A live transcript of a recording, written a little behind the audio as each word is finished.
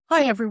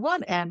Hi,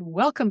 everyone, and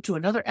welcome to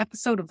another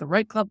episode of the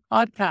Right Club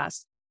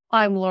podcast.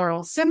 I'm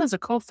Laurel Simmons, a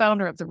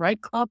co-founder of the Right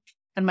Club,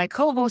 and my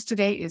co-host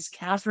today is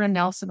Catherine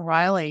Nelson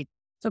Riley.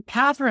 So,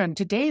 Catherine,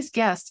 today's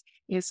guest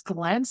is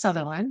Glenn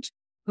Sutherland,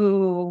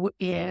 who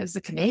is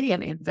a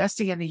Canadian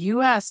investing in the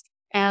U.S.,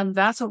 and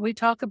that's what we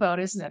talk about,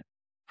 isn't it?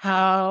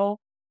 How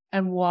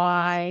and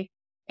why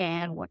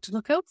and what to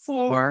look out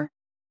for.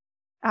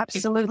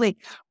 Absolutely.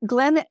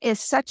 Glenn is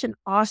such an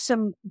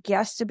awesome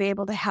guest to be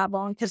able to have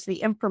on because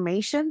the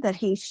information that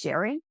he's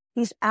sharing,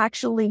 he's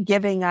actually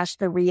giving us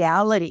the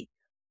reality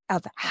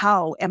of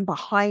how and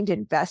behind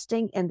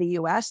investing in the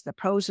US, the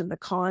pros and the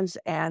cons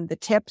and the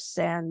tips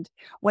and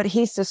what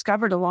he's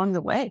discovered along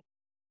the way.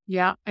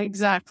 Yeah,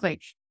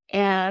 exactly.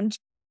 And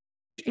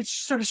it's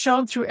sort of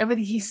shown through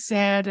everything he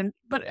said.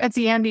 But at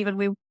the end,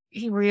 even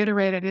he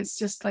reiterated, it's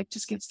just like,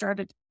 just get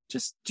started.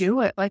 Just do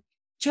it. Like,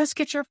 just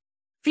get your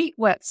feet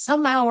wet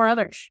somehow or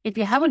other. If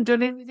you haven't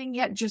done anything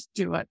yet, just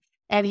do it.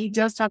 And he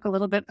does talk a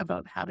little bit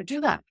about how to do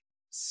that.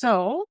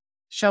 So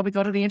shall we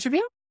go to the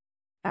interview?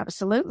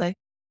 Absolutely.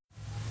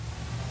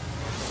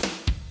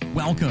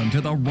 Welcome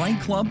to the Right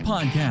Club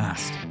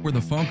podcast, where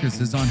the focus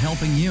is on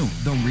helping you,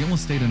 the real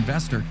estate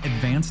investor,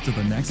 advance to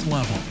the next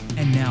level.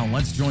 And now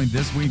let's join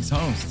this week's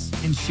hosts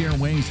and share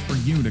ways for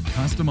you to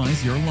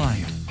customize your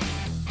life.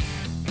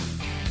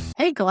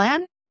 Hey,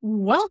 Glenn,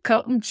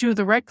 welcome to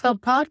the Right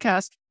Club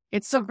podcast.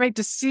 It's so great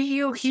to see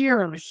you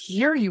here and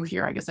hear you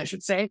here, I guess I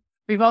should say.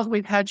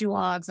 We've had you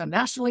on a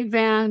national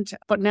event,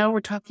 but now we're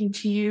talking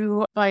to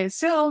you via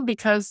Zoom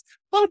because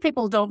a lot of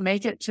people don't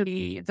make it to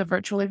the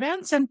virtual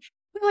events. And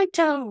we like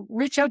to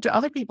reach out to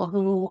other people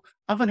who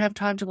often have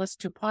time to listen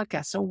to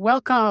podcasts. So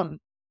welcome.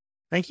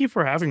 Thank you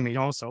for having me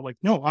also.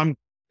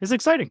 It's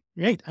exciting.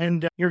 Right.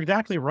 And you're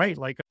exactly right.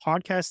 Like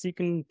podcasts, you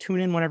can tune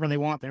in whenever they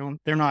want.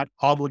 They're not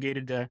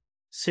obligated to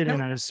sit in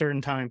at a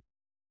certain time.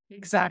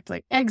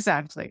 Exactly.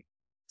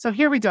 So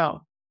here we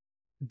go.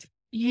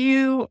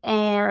 You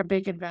are a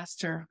big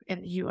investor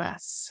in the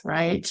U.S.,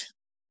 right?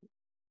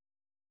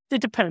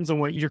 It depends on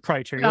what your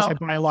criteria is. I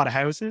buy a lot of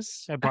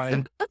houses.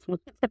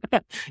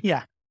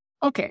 Yeah.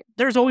 Okay.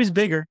 There's always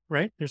bigger,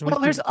 right? There's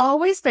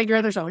always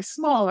bigger. There's always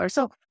smaller.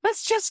 So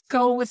let's just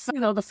go with,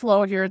 the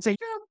flow here and say,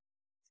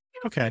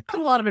 okay, put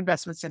a lot of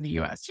investments in the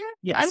U.S.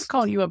 Yes. I would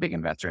call you a big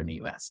investor in the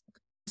U.S.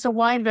 So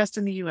why invest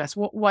in the U.S.?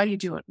 Why do you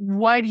do it?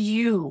 Why do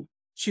you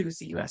choose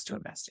the U.S. to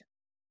invest in?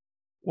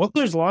 Well,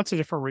 there's lots of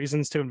different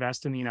reasons to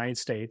invest in the United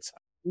States.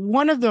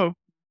 One of the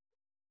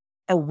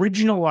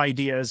original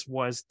ideas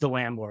was the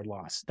landlord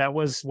loss. That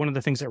was one of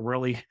the things that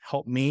really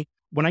helped me.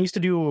 When I used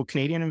to do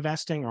Canadian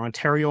investing or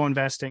Ontario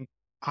investing,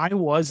 I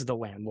was the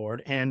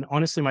landlord. And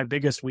honestly, my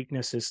biggest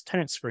weakness is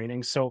tenant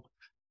screening. So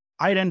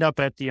I'd end up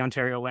at the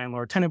Ontario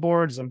Landlord Tenant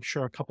Boards. I'm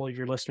sure a couple of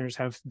your listeners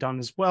have done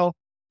as well.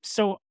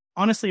 So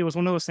honestly, it was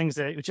one of those things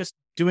that it was just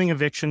doing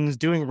evictions,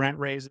 doing rent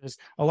raises.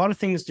 A lot of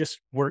things just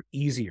were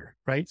easier,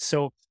 right?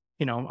 So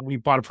we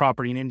bought a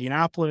property in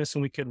Indianapolis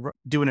and we could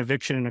do an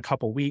eviction in a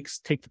couple of weeks,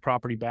 take the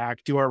property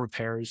back, do our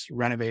repairs,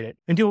 renovate it,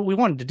 and do what we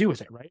wanted to do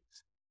with it,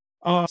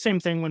 right? Same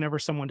thing whenever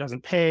someone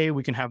doesn't pay,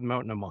 we can have them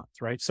out in a month,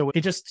 right? So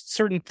it just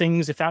certain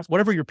things, if that's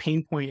whatever your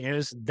pain point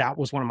is, that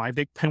was one of my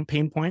big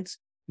pain points.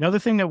 Another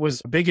thing that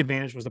was a big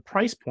advantage was the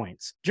price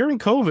points. During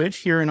COVID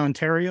here in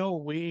Ontario,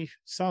 we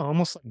saw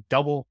almost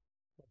like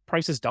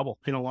prices double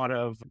in a lot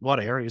of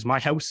areas.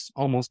 My house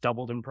almost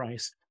doubled in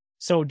price.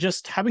 So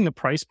just having the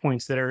price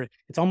points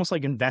it's almost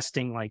like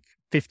investing like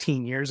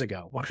 15 years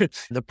ago,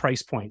 the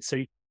price points. So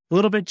a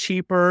little bit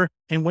cheaper.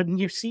 And when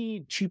you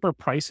see cheaper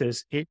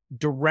prices, it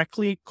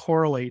directly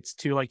correlates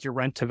to like your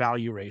rent to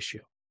value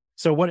ratio.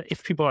 So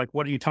if people are like,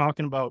 what are you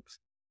talking about?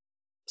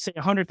 Say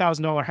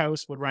 $100,000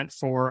 house would rent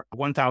for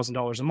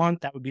 $1,000 a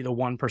month. That would be the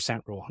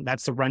 1% rule.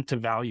 That's the rent to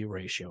value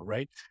ratio,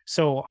 right?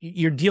 So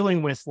you're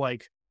dealing with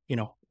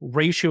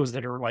ratios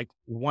that are like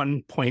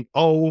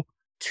 1.0,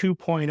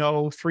 2.0,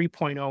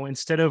 3.0,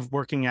 instead of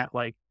working at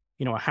like,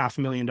 a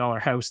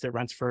 $500,000 house that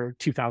rents for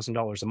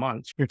 $2,000 a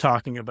month. You're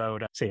talking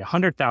about, say,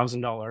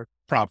 $100,000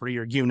 property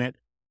or unit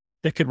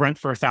that could rent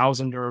for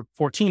 $1,000 or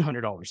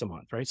 $1,400 a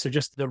month, right? So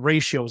just the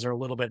ratios are a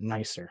little bit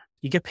nicer.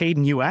 You get paid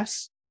in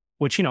US,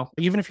 which,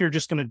 even if you're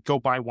just going to go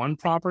buy one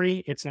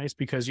property, it's nice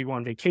because you go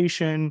on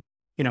vacation.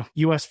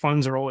 US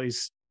funds are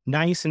always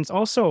nice. And it's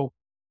also,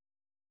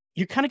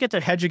 you kind of get to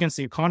hedge against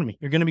the economy.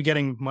 You're going to be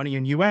getting money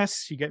in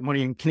US, you get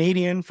money in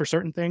Canadian for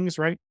certain things,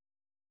 right?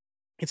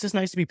 It's just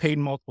nice to be paid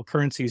in multiple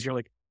currencies. You're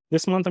like,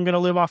 this month I'm going to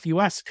live off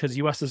US because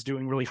US is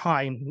doing really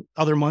high. And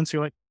other months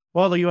you're like,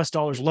 well, the US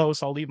dollar's low,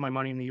 so I'll leave my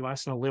money in the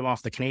US and I'll live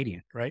off the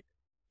Canadian, right?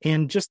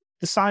 And just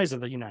the size of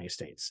the United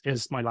States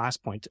is my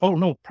last point. Oh,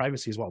 no,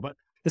 privacy as well. But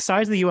the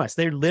size of the US,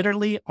 they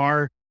literally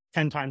are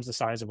 10 times the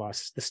size of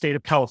us. The state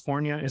of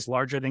California is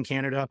larger than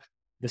Canada.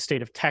 The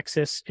state of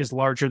Texas is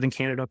larger than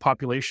Canada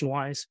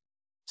population-wise.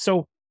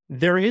 So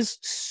there is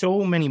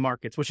so many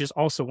markets, which is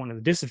also one of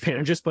the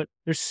disadvantages, but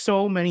there's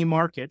so many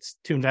markets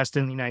to invest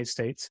in the United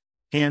States.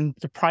 And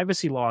the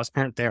privacy laws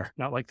aren't there,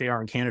 not like they are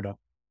in Canada.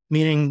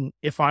 Meaning,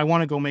 if I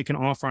want to go make an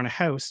offer on a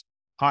house,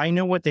 I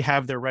know what they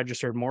have their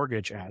registered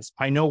mortgage as.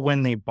 I know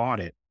when they bought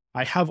it.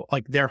 I have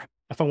like there,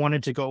 if I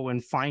wanted to go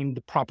and find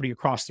the property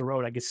across the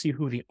road, I could see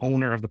who the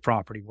owner of the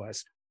property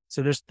was.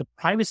 So there's the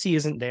privacy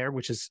isn't there,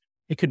 which is,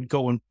 it could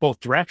go in both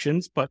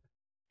directions, but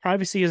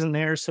privacy isn't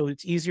there. So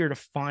it's easier to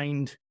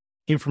find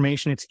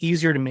information. It's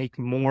easier to make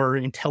more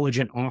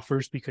intelligent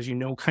offers because you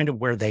know kind of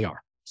where they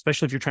are,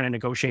 especially if you're trying to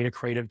negotiate a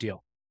creative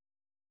deal.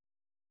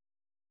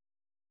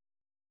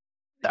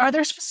 Are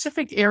there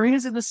specific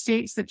areas in the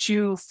States that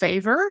you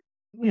favor?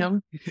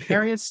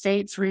 Areas,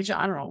 states, region,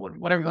 I don't know,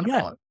 whatever you want to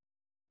call it.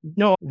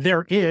 No,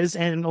 there is.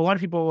 And a lot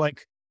of people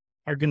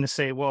are going to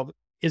say, well,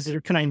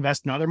 can I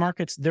invest in other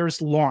markets?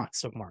 There's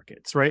lots of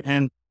markets, right?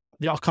 And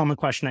the common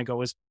question I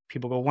go is,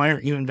 people go, why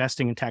aren't you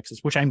investing in Texas?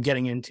 Which I'm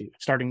getting into,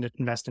 starting to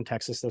invest in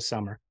Texas this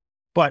summer.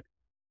 But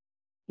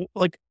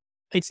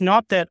it's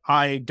not that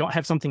I don't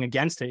have something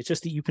against it. It's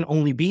just that you can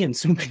only be in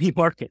so many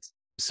markets.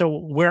 So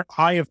where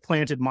I have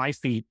planted my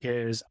feet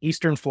is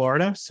Eastern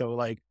Florida. So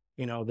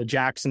the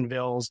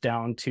Jacksonvilles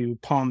down to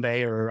Palm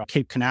Bay or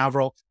Cape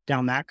Canaveral,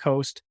 down that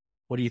coast.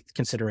 What do you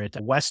consider it?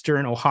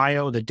 Western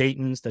Ohio, the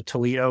Daytons, the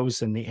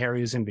Toledos, and the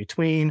areas in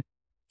between.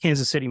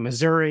 Kansas City,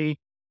 Missouri,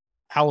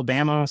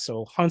 Alabama.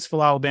 So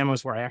Huntsville, Alabama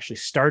is where I actually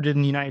started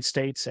in the United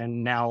States.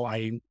 And now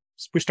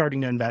we're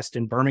starting to invest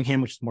in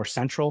Birmingham, which is more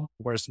central,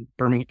 whereas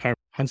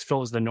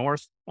Huntsville is the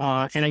north.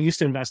 And I used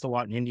to invest a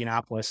lot in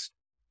Indianapolis.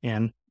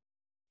 And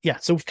yeah,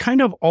 so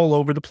kind of all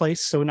over the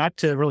place. So not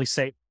to really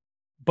say,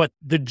 but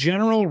the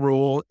general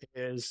rule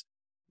is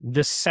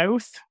the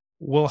South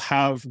will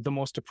have the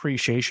most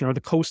appreciation, or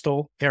the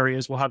coastal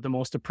areas will have the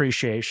most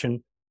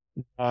appreciation.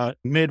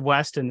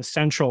 Midwest and the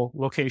central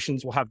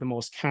locations will have the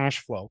most cash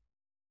flow.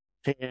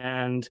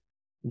 And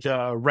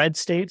the red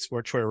states,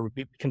 which would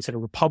be considered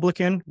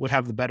Republican, would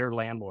have the better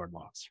landlord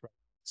laws. Right?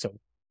 So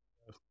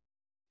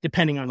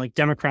depending on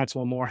Democrats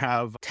will more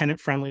have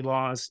tenant-friendly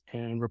laws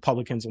and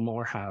Republicans will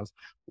more have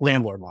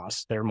landlord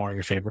laws. They're more in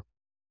your favor.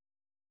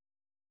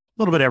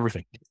 A little bit of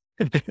everything.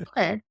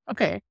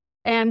 Okay.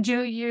 And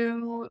do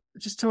you,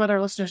 just to let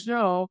our listeners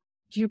know,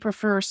 do you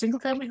prefer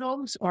single-family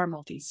homes or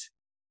multis?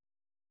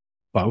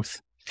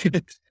 Both.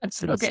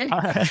 Okay.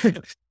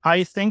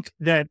 I think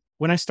that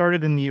when I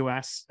started in the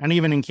US and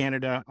even in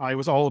Canada, I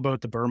was all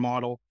about the BRRRR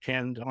model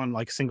and on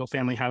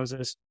single-family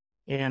houses.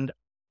 And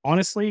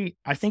honestly,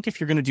 I think if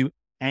you're going to do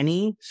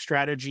any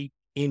strategy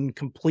in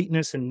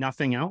completeness and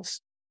nothing else,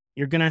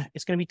 it's going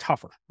to be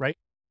tougher, right?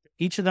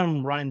 Each of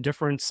them run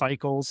different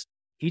cycles.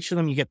 Each of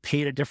them you get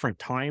paid at different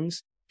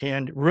times.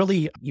 And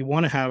really, you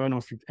want to have, I don't know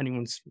if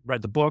anyone's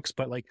read the books,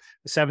 but the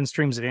 7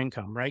 streams of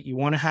income, right? You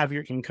want to have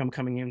your income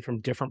coming in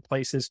from different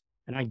places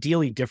and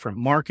ideally different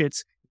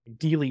markets,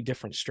 ideally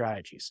different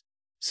strategies.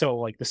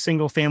 So the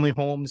single family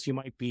homes, you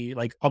might be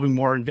I'll be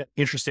more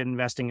interested in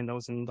investing in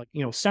those in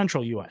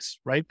central US,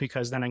 right?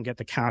 Because then I can get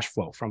the cash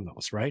flow from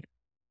those, right?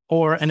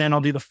 And then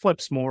I'll do the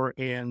flips more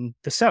in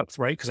the South,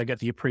 right? Because I get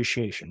the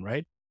appreciation,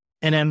 right?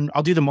 And then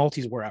I'll do the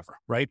multis wherever,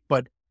 right?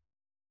 But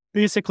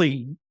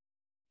basically,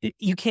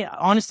 you can't,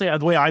 honestly,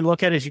 the way I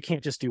look at it is you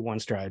can't just do one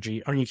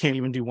strategy, or you can't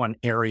even do one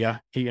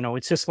area.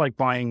 It's just like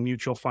buying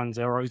mutual funds.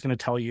 They're always going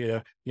to tell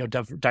you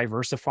to,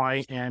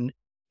 diversify. And,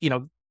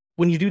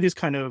 when you do this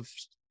kind of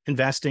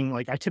investing,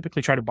 I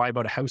typically try to buy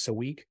about a house a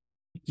week.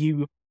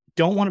 You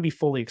don't want to be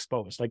fully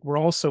exposed. We're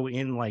also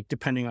in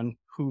depending on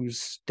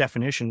whose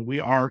definition, we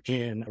are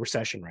in a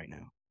recession right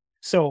now.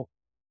 So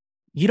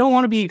you don't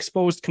want to be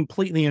exposed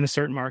completely in a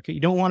certain market. You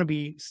don't want to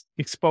be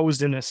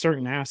exposed in a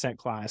certain asset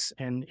class.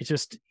 And it's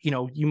just,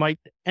 you might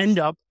end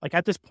up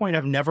at this point,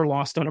 I've never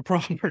lost on a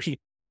property.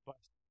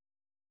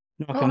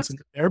 I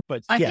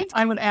think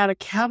I would add a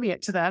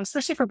caveat to that,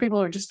 especially for people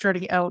who are just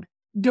starting out.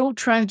 Don't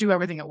try to do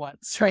everything at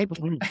once, right?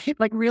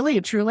 Really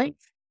and truly,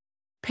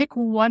 pick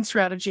one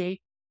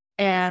strategy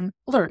and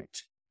learn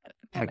it.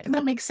 And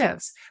that makes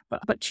sense.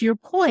 But to your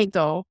point,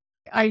 though,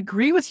 I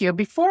agree with you.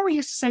 Before we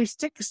used to say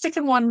stick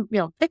in one,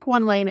 pick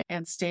one lane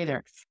and stay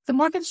there. The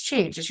market's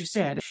changed, as you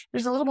said.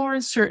 There's a little more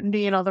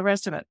uncertainty and all the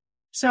rest of it.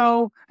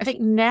 So I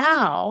think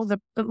now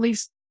at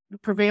least the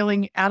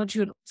prevailing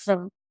attitude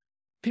from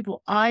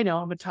people I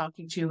know I've been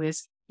talking to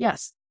is,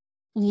 yes,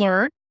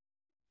 learn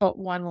about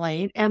one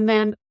lane and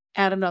then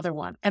add another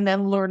one and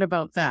then learn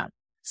about that.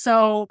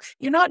 So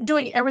you're not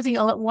doing everything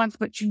all at once,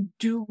 but you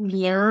do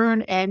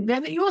learn. And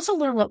then you also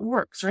learn what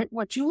works, right?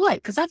 What you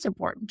like, because that's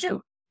important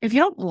too. If you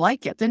don't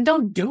like it, then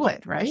don't do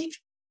it, right?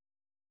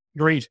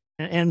 Great.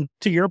 And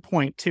to your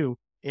point too,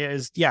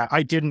 is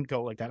I didn't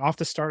go like that. Off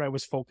the start, I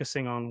was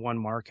focusing on one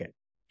market.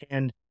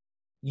 And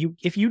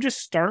if you just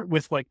start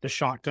with the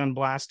shotgun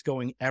blast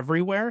going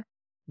everywhere,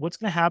 what's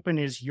going to happen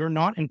is you're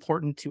not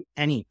important to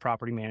any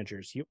property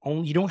managers. You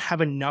don't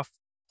have enough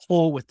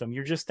pull with them.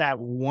 You're just that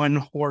one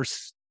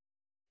horse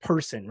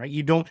person, right?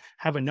 You don't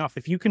have enough.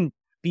 If you can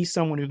be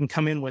someone who can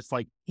come in with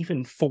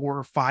even 4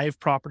 or 5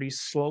 properties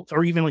slow,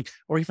 or even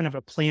have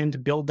a plan to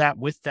build that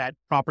with that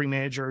property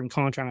manager and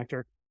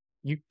contractor,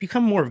 you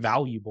become more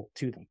valuable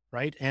to them,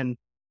 right? And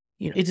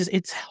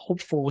it's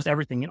helpful with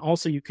everything. And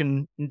also you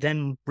can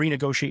then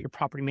renegotiate your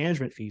property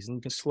management fees, and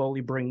you can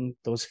slowly bring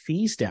those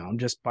fees down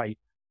just by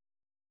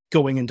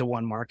going into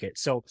one market.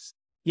 So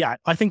Yeah,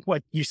 I think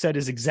what you said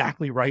is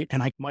exactly right.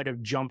 And I might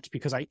have jumped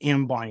because I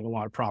am buying a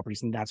lot of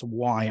properties and that's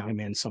why I'm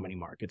in so many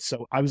markets.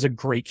 So I was a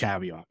great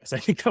caveat. I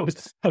think that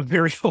was a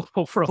very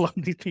helpful for a lot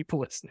of these people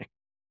listening.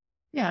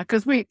 Yeah,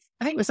 because I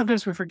think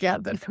sometimes we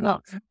forget that,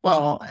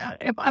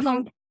 if I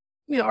don't,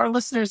 our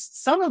listeners,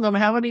 some of them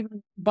haven't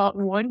even bought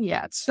one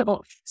yet.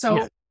 So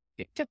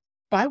just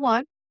buy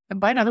one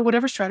and buy another,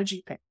 whatever strategy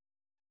you pick.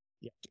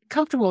 Yeah. Get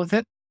comfortable with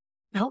it.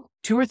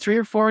 2 or 3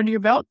 or 4 under your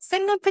belt,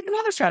 then pick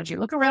another strategy.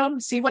 Look around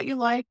and see what you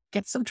like,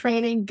 get some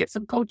training, get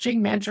some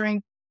coaching,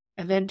 mentoring,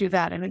 and then do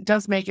that. And it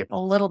does make it a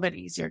little bit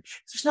easier.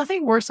 There's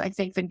nothing worse, I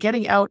think, than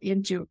getting out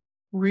into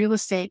real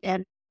estate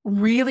and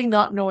really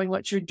not knowing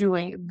what you're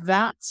doing.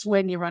 That's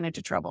when you run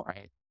into trouble,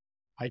 right?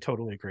 I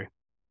totally agree.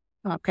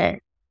 Okay.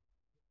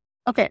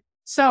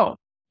 So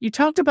you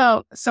talked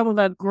about some of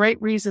the great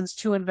reasons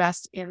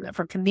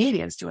for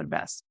Canadians to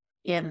invest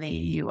in the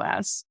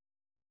U.S.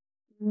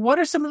 What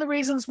are some of the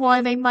reasons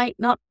why they might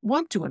not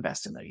want to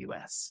invest in the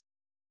U.S.?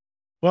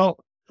 Well,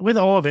 with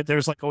all of it,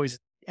 there's like always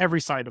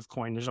every side of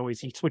coin. There's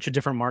always, you switch a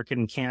different market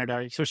in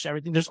Canada, you switch to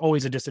everything. There's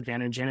always a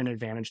disadvantage and an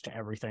advantage to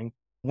everything.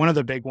 One of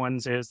the big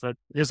ones is that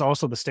there's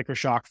also the sticker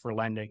shock for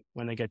lending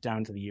when they get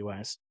down to the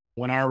U.S.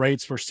 When our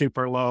rates were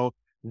super low,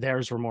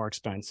 theirs were more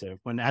expensive.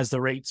 As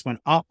the rates went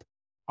up,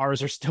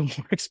 ours are still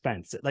more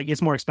expensive. Like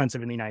it's more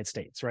expensive in the United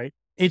States, right?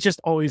 It's just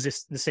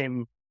always the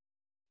same.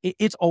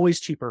 It's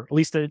always cheaper, at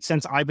least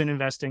since I've been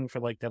investing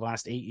for like the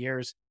last 8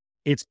 years,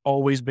 it's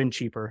always been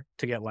cheaper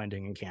to get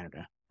lending in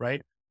Canada,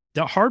 right?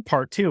 The hard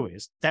part too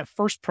is that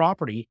first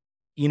property,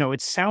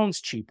 it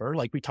sounds cheaper.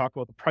 Like we talk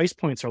about the price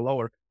points are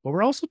lower, but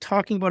we're also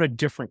talking about a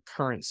different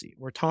currency.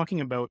 We're talking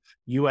about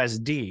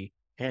USD,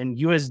 and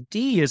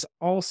USD is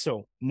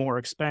also more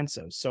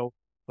expensive. So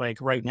like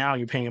right now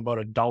you're paying about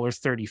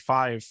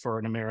 $1.35 for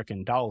an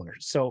American dollar.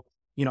 So,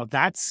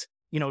 that's,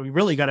 you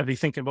really got to be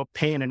thinking about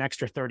paying an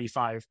extra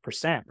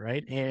 35%,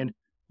 right? And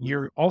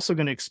you're also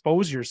going to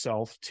expose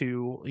yourself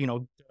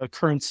to,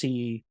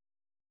 currency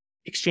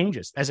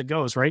exchanges as it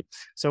goes, right?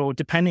 So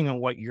depending on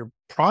what your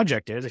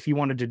project is, if you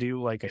wanted to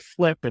do like a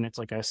flip and it's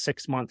like a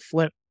 6-month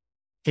flip,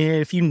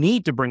 if you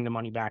need to bring the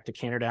money back to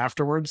Canada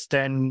afterwards,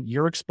 then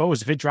you're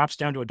exposed. If it drops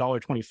down to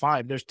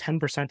 $1.25, there's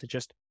 10% that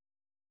just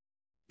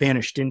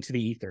vanished into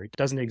the ether. It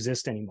doesn't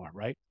exist anymore,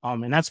 right?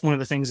 And that's one of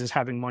the things is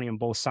having money on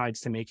both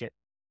sides to make it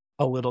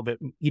a little bit,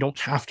 you don't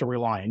have to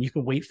rely on. You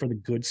can wait for the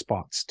good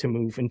spots to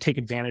move and take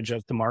advantage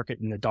of the market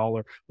and the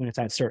dollar when it's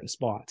at certain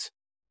spots.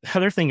 The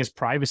other thing is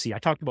privacy. I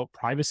talked about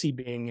privacy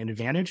being an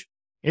advantage.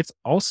 It's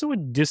also a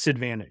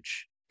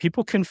disadvantage.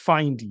 People can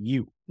find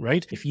you,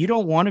 right? If you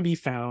don't want to be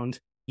found,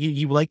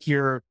 you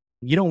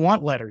don't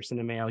want letters in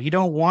the mail. You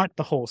don't want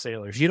the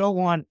wholesalers. You don't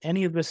want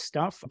any of this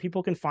stuff.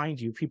 People can find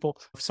you.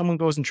 If someone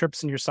goes and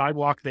trips in your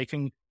sidewalk,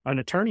 an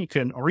attorney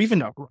can, or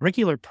even a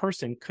regular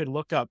person could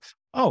look up,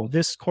 oh,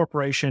 this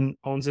corporation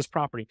owns this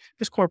property.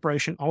 This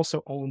corporation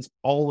also owns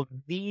all of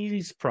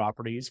these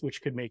properties,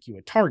 which could make you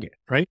a target,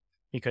 right?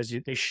 Because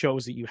it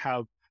shows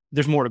that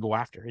there's more to go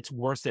after. It's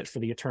worth it for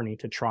the attorney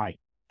to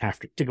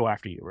go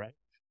after you, right?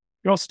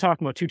 You're also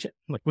talking about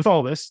with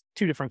all this,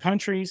 2 different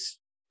countries,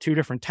 2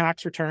 different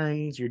tax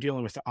returns. You're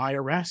dealing with the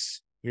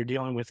IRS, you're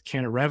dealing with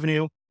Canada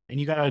Revenue, and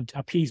you got to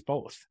appease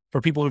both.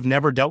 For people who've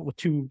never dealt with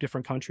 2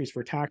 different countries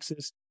for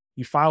taxes,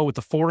 you file with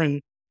the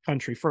foreign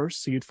country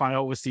first. So you'd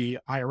file with the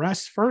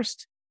IRS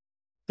first.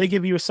 They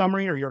give you a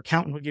summary, or your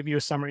accountant would give you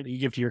a summary that you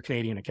give to your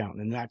Canadian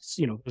accountant. And that's,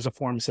 there's a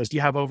form that says, do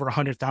you have over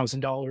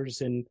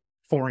 $100,000 in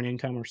foreign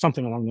income or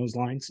something along those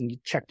lines? And you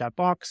check that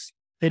box.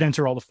 They'd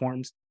enter all the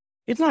forms.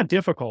 It's not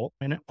difficult.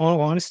 And in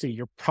all honesty,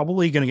 you're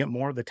probably going to get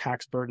more of the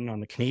tax burden on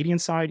the Canadian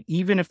side,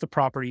 even if the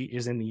property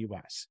is in the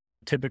US.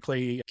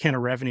 Typically, Canada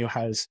Revenue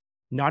has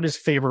not as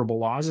favorable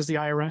laws as the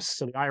IRS.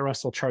 So the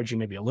IRS will charge you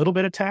maybe a little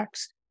bit of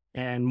tax,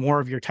 and more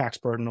of your tax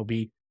burden will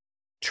be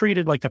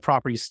treated like the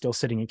property is still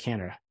sitting in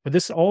Canada. But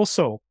this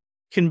also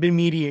can be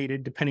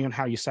mediated depending on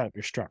how you set up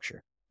your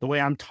structure. The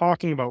way I'm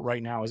talking about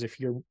right now is if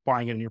you're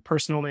buying it in your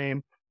personal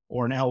name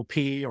or an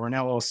LP or an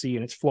LLC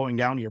and it's flowing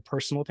down to your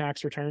personal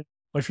tax return.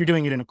 But if you're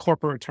doing it in a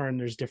corporate return,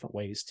 there's different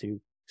ways to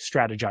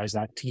strategize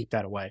that to keep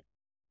that away.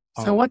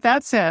 So what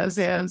that says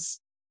is,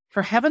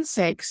 for heaven's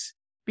sakes,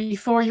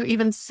 before you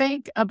even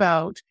think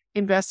about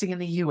investing in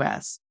the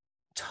US,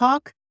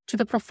 talk to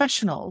the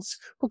professionals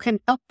who can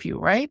help you,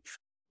 right?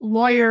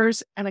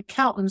 Lawyers and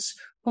accountants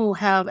who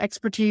have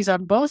expertise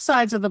on both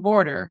sides of the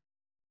border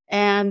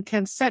and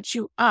can set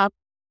you up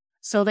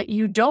so that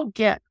you don't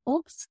get,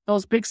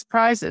 those big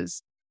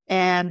surprises,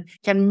 and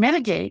can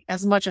mitigate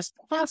as much as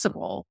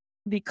possible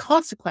the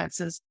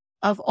consequences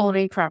of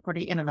owning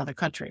property in another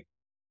country.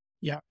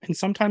 Yeah. And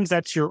sometimes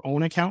that's your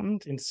own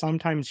accountant. And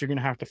sometimes you're going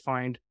to have to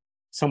find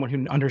someone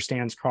who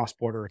understands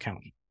cross-border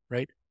accounting,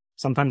 right?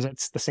 Sometimes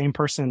it's the same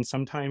person.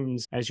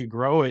 Sometimes as you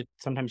grow it,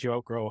 sometimes you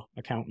outgrow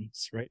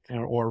accountants, right?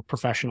 Or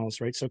professionals,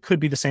 right? So it could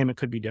be the same. It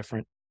could be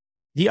different.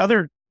 The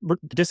other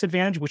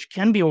disadvantage, which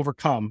can be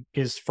overcome,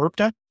 is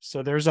FIRPTA.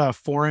 So there's a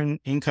foreign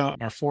income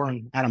or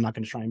foreign, I'm not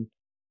going to try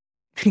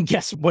and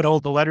guess what all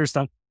the letters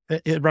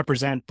it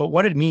represent. But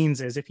what it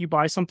means is if you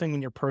buy something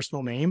in your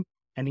personal name,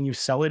 and then you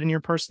sell it in your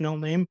personal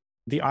name,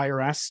 the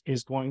IRS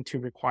is going to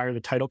require the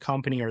title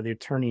company or the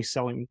attorney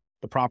selling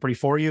the property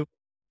for you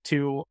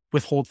to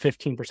withhold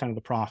 15% of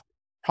the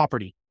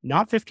property,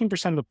 not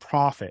 15% of the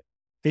profit,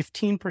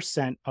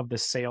 15% of the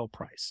sale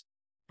price.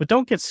 But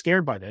don't get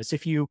scared by this.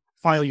 If you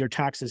file your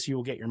taxes, you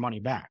will get your money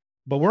back.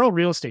 But we're all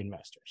real estate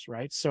investors,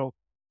 right? So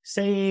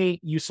say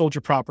you sold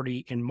your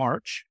property in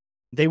March,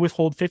 they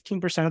withhold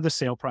 15% of the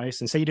sale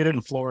price, and say you did it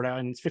in Florida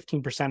and it's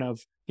 15%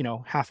 of,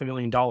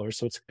 $500,000.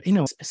 So it's,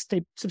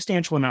 a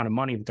substantial amount of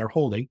money that they're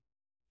holding.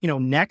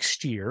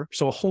 Next year,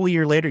 so a whole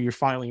year later, you're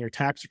filing your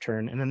tax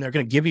return, and then they're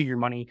going to give you your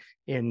money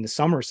in the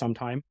summer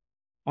sometime.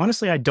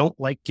 Honestly, I don't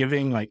like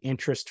giving like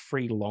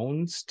interest-free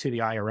loans to the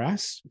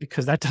IRS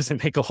because that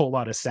doesn't make a whole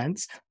lot of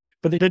sense.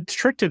 But the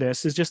trick to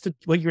this is just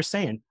what you're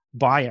saying,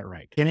 buy it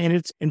right.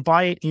 And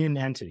buy it in an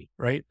entity,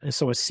 right?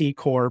 So a C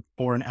Corp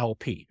or an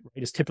LP,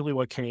 right, is typically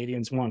what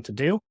Canadians want to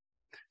do.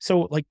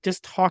 So like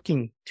just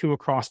talking to a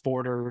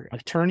cross-border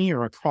attorney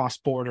or a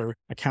cross-border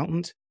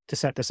accountant to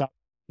set this up.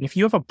 And if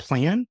you have a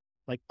plan,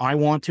 like I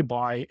want to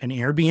buy an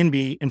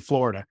Airbnb in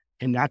Florida,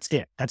 and that's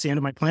it. That's the end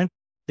of my plan.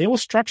 They will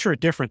structure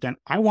it different than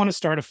I want to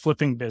start a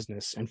flipping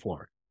business in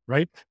Florida,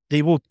 right?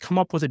 They will come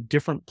up with a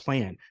different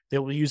plan. They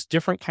will use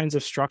different kinds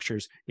of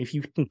structures. If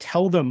you can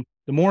tell them,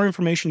 the more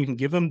information you can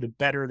give them, the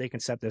better they can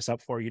set this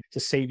up for you to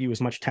save you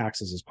as much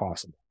taxes as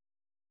possible.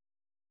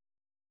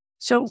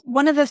 So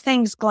one of the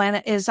things, Glenn,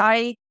 is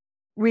I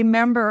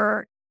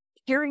remember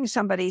hearing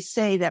somebody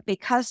say that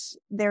because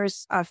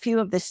there's a few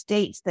of the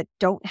states that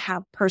don't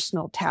have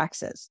personal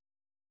taxes,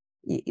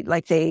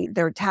 like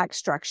their tax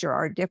structure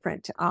are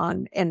different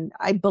and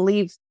I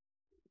believe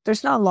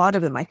there's not a lot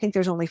of them. I think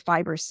there's only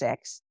 5 or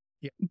 6,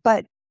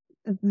 but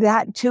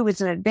that too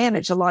is an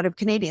advantage. A lot of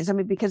Canadians,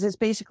 because it's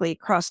basically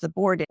across the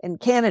board in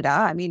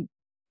Canada.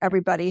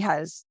 Everybody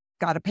has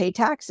got to pay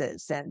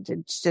taxes, and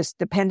it's just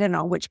dependent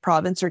on which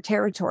province or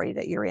territory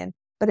that you're in.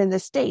 But in the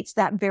States,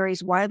 that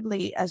varies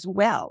widely as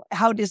well.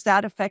 How does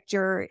that affect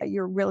your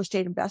real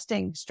estate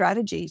investing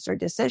strategies or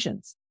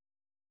decisions?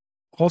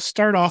 I'll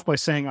start off by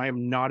saying I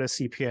am not a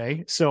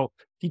CPA. So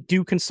you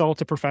do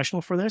consult a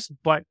professional for this,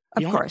 but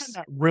the only time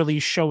that really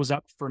shows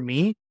up for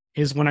me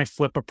is when I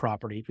flip a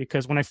property,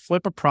 because when I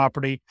flip a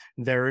property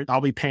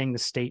I'll be paying the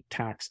state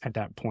tax at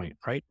that point,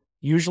 right?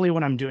 Usually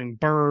when I'm doing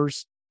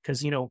BRRRRs,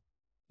 because, you're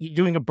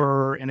doing a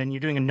BRRRR and then you're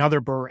doing another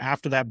BRRRR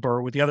after that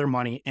BRRRR with the other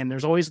money. And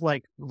there's always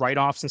like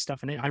write-offs and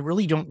stuff in it. I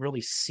really don't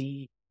really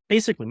see,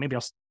 basically, maybe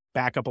I'll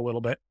back up a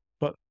little bit,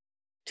 but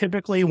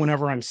typically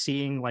whenever I'm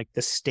seeing like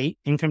the state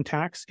income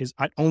tax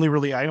I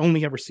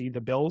only ever see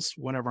the bills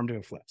whenever I'm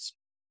doing flips.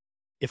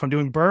 If I'm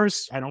doing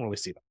BRRRRs, I don't really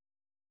see them.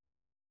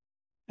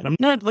 And I'm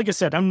not, like I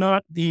said, I'm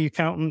not the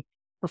accountant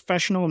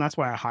professional, and that's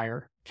why I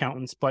hire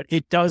accountants, but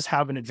it does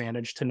have an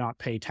advantage to not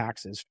pay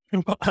taxes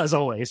as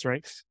always,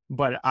 right?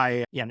 But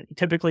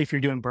typically if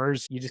you're doing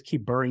BRRRRs, you just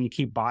keep BRRRRing, you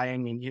keep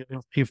buying, and you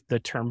have the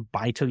term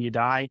buy till you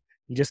die.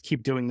 You just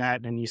keep doing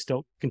that and you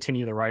still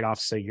continue the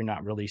write-offs. So you're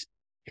not really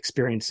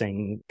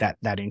experiencing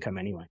that income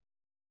anyway.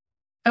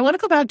 I want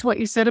to go back to what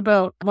you said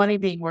about money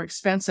being more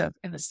expensive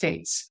in the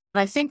States.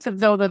 And I think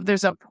that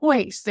there's a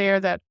point there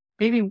that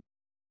maybe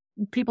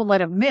people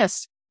might have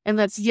missed, and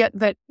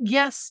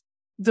yes,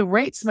 the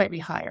rates might be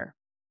higher,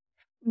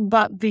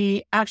 but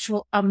the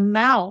actual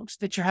amount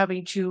that you're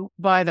having to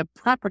buy the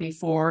property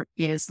for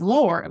is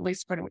lower, at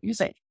least according to what you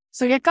say.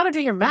 So you got to do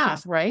your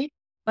math, right?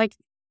 Like,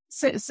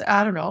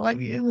 I don't know, like a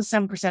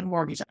 7%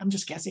 mortgage. I'm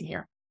just guessing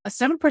here. A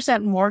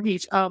 7%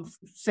 mortgage of,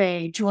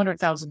 say,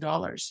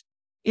 $200,000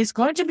 is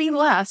going to be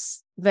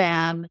less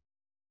than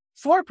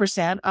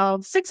 4%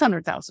 of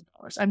 $600,000.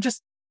 I'm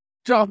just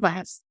off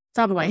my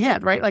top of my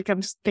head, right? Like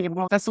I'm just thinking,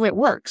 well, that's the way it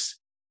works.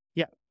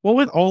 Yeah. Well,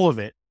 with all of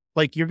it,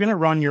 like you're going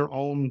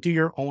to do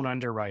your own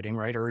underwriting,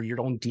 right? Or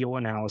your own deal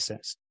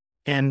analysis.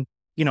 And,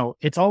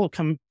 it's all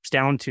comes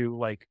down to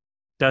like,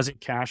 does it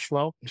cash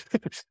flow?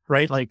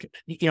 Right? Like,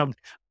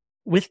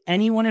 with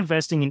anyone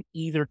investing in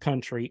either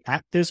country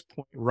at this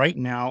point right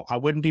now, I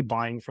wouldn't be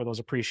buying for those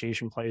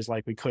appreciation plays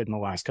like we could in the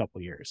last couple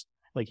of years.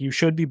 Like you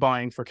should be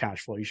buying for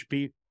cash flow. You should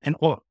be,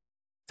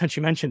 since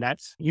you mentioned that,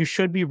 you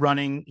should be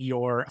running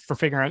for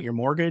figuring out your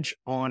mortgage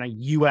on a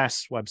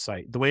US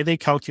website. The way they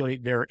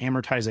calculate their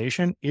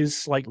amortization is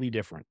slightly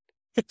different.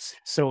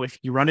 So if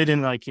you run it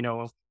in like,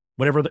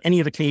 any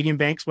of the Canadian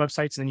banks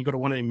websites, and then you go to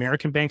one of the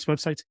American banks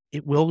websites,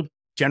 it will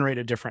generate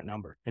a different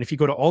number. And if you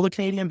go to all the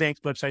Canadian banks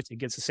websites, it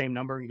gets the same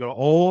number. You go to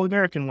all the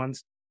American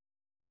ones,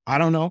 I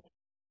don't know,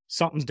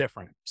 something's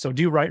different. So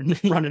run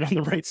it on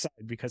the right side,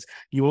 because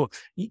you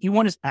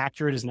want as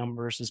accurate as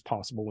numbers as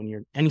possible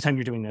anytime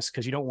you're doing this,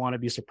 because you don't want to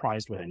be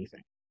surprised with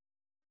anything.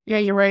 Yeah,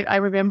 you're right. I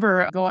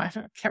remember I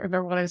can't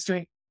remember what I was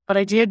doing, but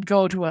I did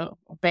go to a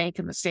bank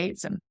in the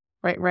States and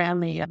ran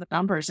the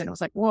numbers, and it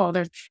was like, whoa,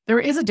 there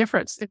is a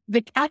difference.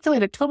 They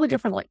calculate it totally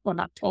differently. Well,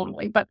 not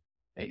totally, but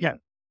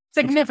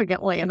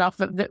significantly enough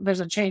that there's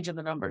a change in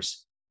the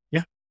numbers.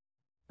 Yeah.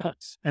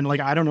 And like,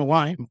 I don't know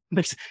why,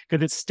 because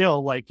it's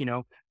still like,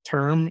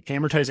 term,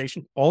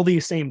 amortization, all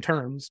these same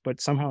terms, but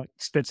somehow it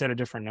spits out a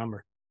different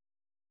number.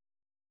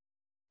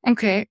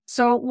 Okay.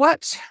 So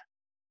what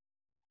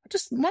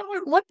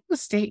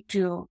mistake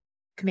do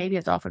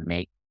Canadians often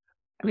make?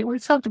 I mean,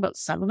 we've talked about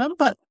some of them,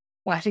 but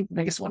I think the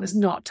biggest one is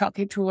not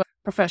talking to a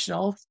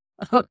professional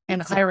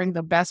and hiring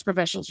the best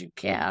professionals you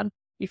can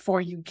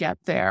before you get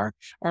there,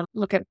 or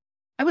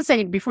I would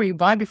say before you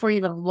buy, before you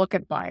even look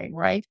at buying,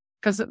 right?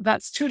 Because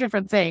that's two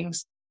different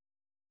things.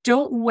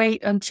 Don't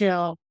wait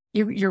until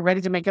you're ready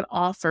to make an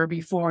offer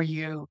before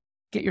you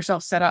get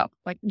yourself set up.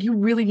 Like, you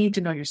really need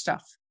to know your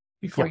stuff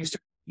before you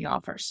start making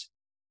offers.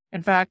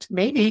 In fact,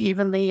 maybe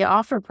even the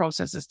offer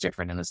process is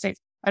different in the States.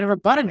 I never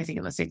bought anything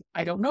in the States.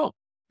 I don't know.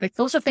 Like,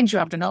 those are things you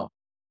have to know.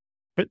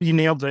 But you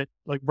nailed it,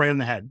 like, right on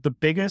the head. The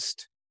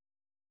biggest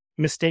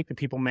mistake that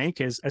people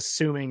make is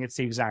assuming it's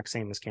the exact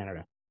same as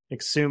Canada,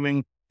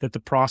 assuming that the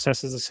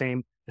process is the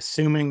same,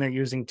 assuming they're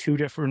using two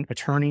different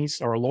attorneys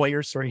or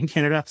lawyers, in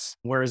Canada,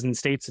 whereas in the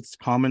States, it's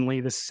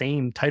commonly the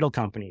same title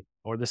company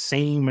or the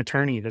same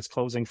attorney that's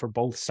closing for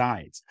both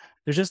sides.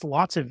 There's just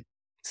lots of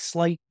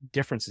slight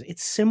differences.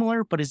 It's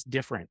similar, but it's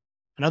different.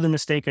 Another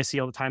mistake I see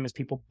all the time is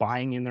people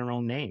buying in their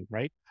own name,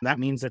 right? That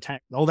means that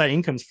all that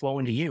income's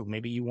flowing to you.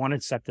 Maybe you want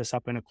to set this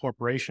up in a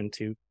corporation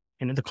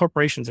and the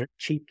corporations are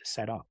cheap to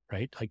set up,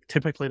 right? Like,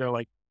 typically they're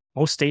like,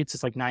 most states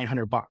it's like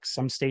 $900.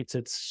 Some states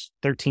it's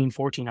 $1,300,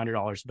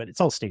 $1,400, but it's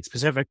all state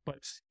specific, but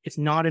it's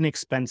not an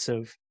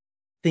expensive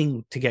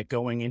thing to get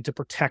going and to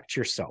protect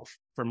yourself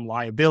from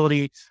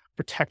liability,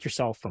 protect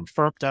yourself from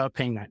FERPTA,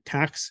 paying that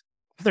tax.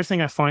 Other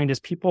thing I find is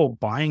people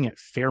buying at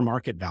fair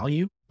market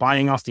value,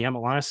 buying off the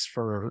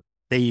MLS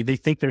they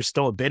think there's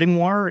still a bidding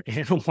war,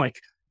 and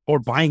or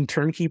buying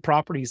turnkey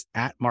properties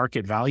at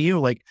market value.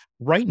 Like,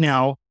 right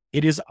now,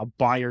 it is a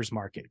buyer's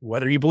market.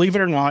 Whether you believe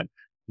it or not,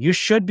 you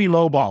should be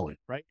lowballing,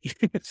 right?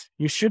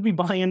 You should be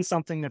buying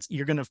something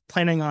you're going to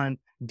planning on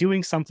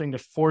doing something to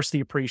force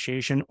the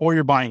appreciation, or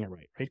you're buying it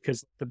right?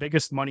 Because the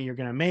biggest money you're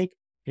going to make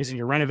is in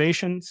your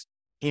renovations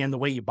and the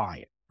way you buy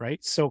it,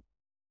 right? So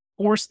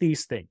force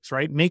these things,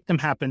 right? Make them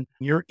happen.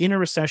 You're in a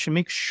recession.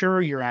 Make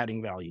sure you're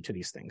adding value to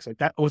these things. Like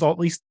that, at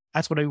least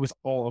that's what I do with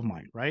all of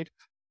mine, right?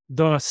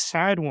 The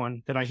sad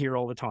one that I hear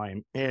all the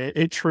time,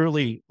 it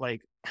truly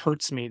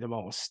hurts me the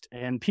most.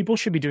 And people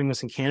should be doing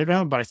this in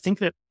Canada, but I think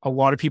that a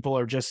lot of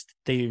people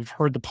they've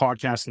heard the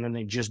podcast and then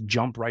they just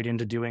jump right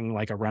into doing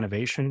a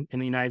renovation in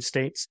the United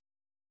States.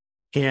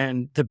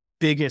 And the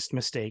biggest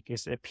mistake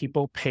is that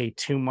people pay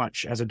too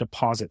much as a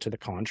deposit to the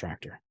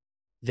contractor.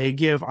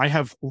 I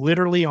have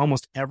literally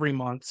almost every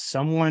month,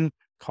 someone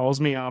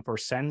calls me up or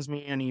sends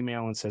me an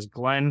email and says,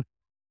 Glenn,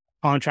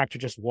 contractor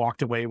just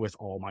walked away with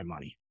all my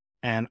money.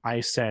 And I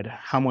said,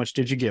 how much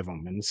did you give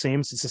them? And it's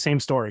the same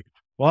story.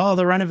 Well,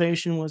 the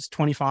renovation was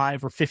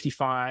 25 or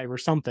 55 or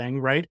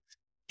something, right?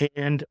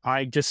 And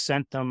I just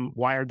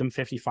wired them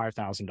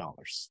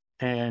 $55,000.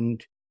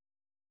 And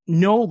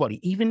nobody,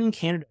 even in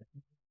Canada,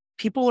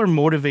 people are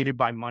motivated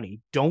by money.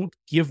 Don't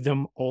give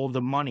them all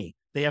the money.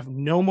 They have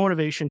no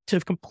motivation to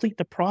complete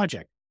the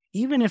project,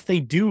 even if they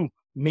do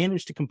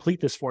manage to complete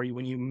this for you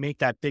when you make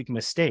that big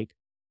mistake.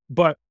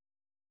 But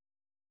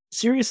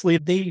seriously,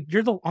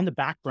 you're on the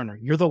back burner.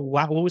 You're the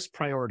lowest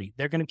priority.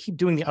 They're going to keep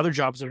doing the other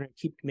jobs. They're going to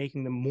keep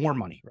making them more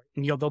money, right?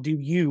 And they'll do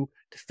you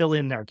to fill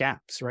in their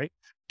gaps, right?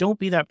 Don't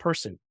be that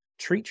person.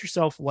 Treat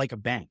yourself like a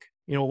bank.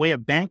 A way a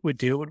bank would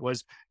do it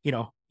was,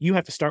 you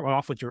have to start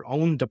off with your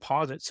own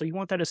deposit. So you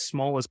want that as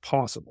small as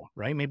possible,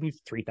 right? Maybe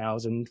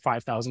 $3,000,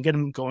 $5,000, get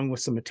them going with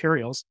some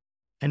materials.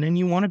 And then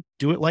you want to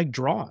do it like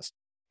draws.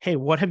 Hey,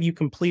 what have you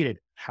completed?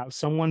 Have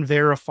someone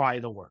verify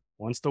the work.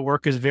 Once the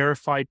work is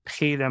verified,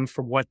 pay them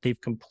for what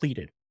they've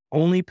completed.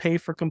 Only pay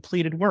for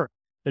completed work.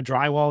 The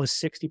drywall is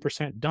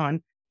 60%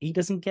 done. He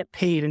doesn't get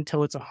paid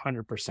until it's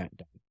 100%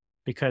 done,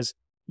 because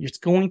it's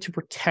going to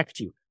protect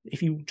you.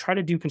 If you try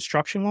to do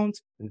construction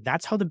loans,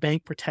 that's how the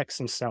bank protects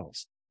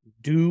themselves.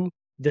 Do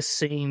the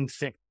same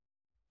thing.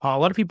 A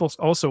lot of people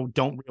also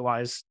don't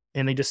realize,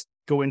 and they just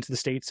go into the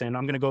States and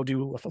I'm going to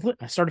go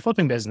start a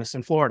flipping business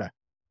in Florida.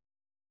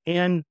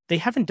 And they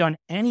haven't done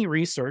any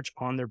research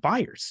on their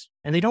buyers.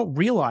 And they don't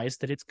realize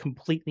that it's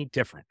completely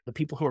different, the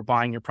people who are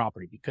buying your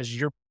property, because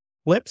your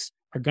flips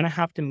are going to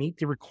have to meet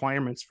the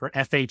requirements for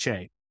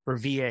FHA, for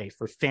VA,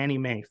 for Fannie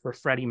Mae, for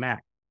Freddie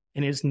Mac.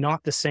 And it is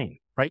not the same,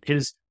 right?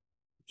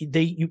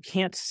 You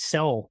can't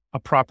sell a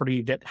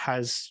property that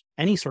has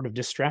any sort of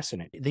distress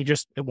in it.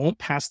 It won't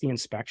pass the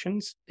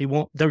inspections. They're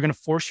going to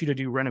force you to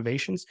do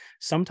renovations.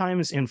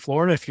 Sometimes in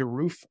Florida, if your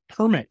roof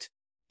permit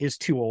is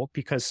too old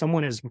because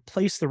someone has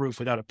replaced the roof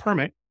without a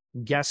permit,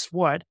 guess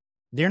what?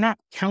 They're not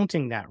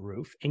counting that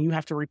roof, and you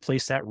have to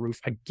replace that roof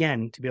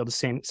again to be able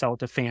to sell it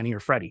to Fannie or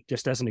Freddie,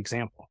 just as an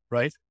example,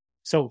 right?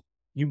 So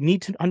you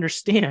need to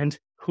understand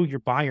who your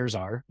buyers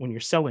are when you're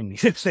selling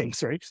these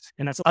things, right?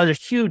 And that's a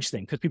huge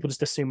thing, because people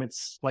just assume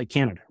it's like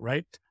Canada,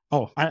 right?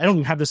 Oh, I don't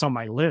even have this on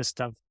my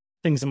list of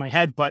things in my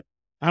head, but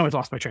I always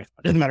lost my train of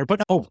thought. It doesn't matter.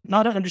 But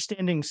not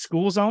understanding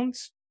school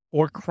zones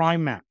or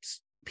crime maps.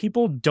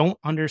 People don't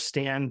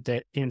understand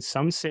that in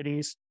some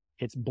cities,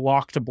 it's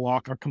block to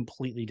block are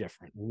completely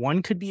different.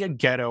 One could be a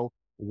ghetto.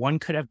 One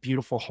could have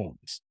beautiful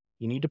homes.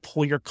 You need to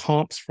pull your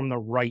comps from the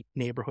right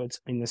neighborhoods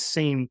in the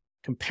same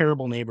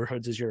comparable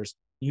neighborhoods as yours.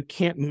 You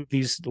can't move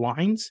these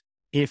lines.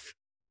 If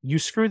you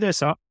screw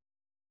this up,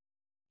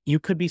 you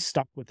could be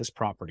stuck with this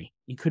property.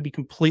 You could be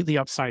completely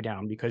upside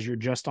down because you're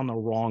just on the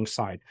wrong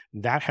side.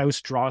 That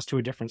house draws to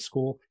a different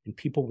school and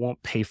people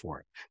won't pay for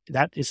it.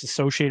 That is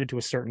associated to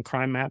a certain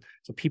crime map.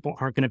 So people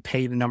aren't going to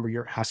pay the number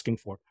you're asking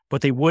for,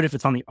 but they would if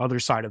it's on the other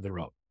side of the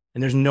road.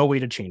 And there's no way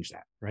to change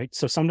that, right?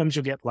 So sometimes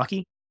you'll get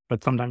lucky,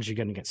 but sometimes you're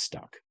going to get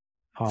stuck.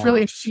 It's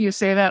really interesting you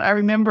say that. I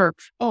remember,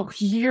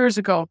 years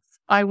ago,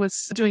 I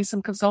was doing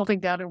some consulting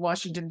down in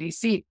Washington,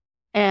 D.C.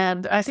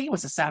 And I think it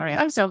was a Saturday.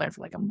 I was down there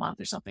for like a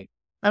month or something.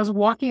 I was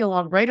walking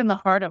along right in the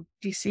heart of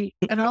DC.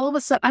 And all of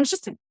a sudden, I was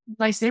just in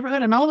a nice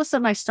neighborhood. And all of a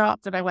sudden I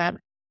stopped and I went,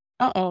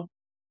 oh,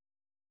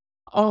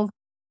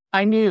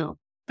 I knew,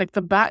 like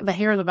the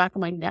hair on the back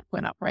of my neck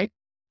went up, right?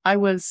 I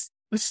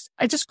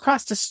just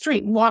crossed the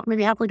street and walked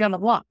maybe halfway down the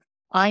block.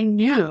 I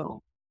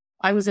knew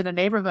I was in a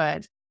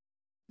neighborhood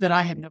that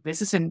I had no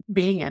business in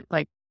being in.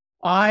 Like,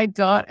 I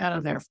got out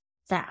of there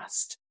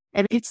fast.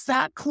 And it's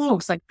that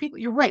close. Like, people,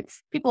 you're right.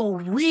 People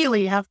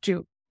really have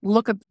to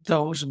look at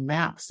those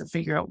maps to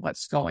figure out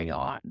what's going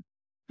on.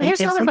 But here's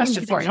another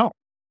question for you.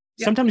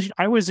 Sometimes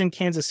I was in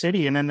Kansas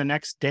City and then the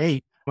next day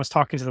I was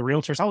talking to the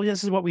realtors. Oh,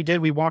 this is what we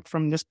did. We walked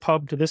from this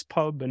pub to this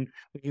pub and,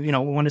 we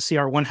want to see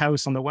our one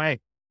house on the way.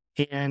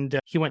 And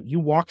he went, you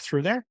walked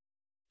through there?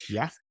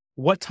 Yeah.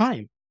 What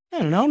time? I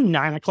don't know,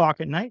 9 o'clock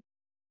at night.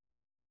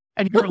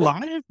 And you're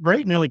alive,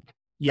 right? And they're like,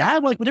 yeah,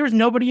 like there was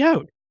nobody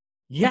out.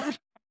 Yeah.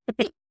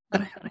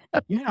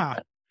 Yeah.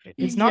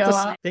 It's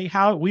not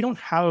we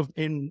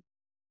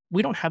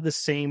don't have the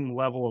same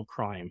level of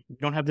crime. We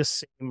don't have the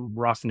same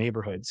rough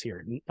neighborhoods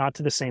here, not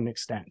to the same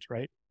extent,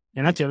 right?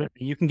 And that's the other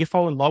thing. You can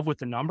fall in love with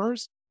the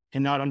numbers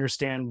and not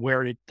understand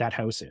where that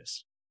house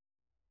is.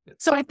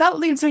 So that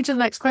leads me to the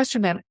next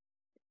question then.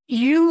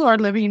 You are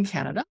living in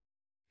Canada.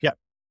 Yeah.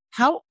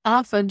 How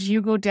often do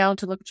you go down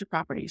to look at your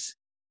properties?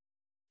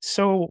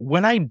 So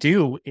when I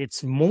do,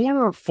 it's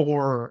more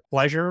for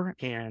pleasure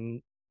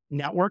and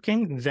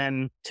networking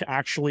than to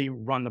actually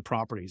run the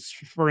properties.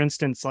 For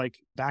instance, like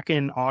back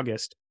in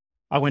August,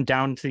 I went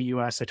down to the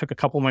US. I took a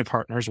couple of my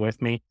partners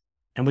with me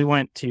and we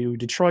went to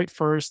Detroit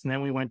first, and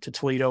then we went to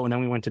Toledo, and then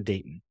we went to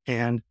Dayton.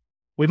 And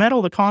we met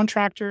all the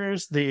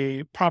contractors,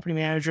 the property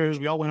managers.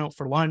 We all went out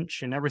for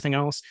lunch and everything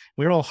else.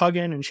 We were all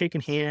hugging and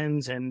shaking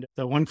hands. And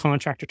the one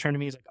contractor turned to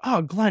me, he's like,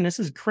 oh, Glenn, this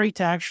is great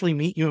to actually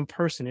meet you in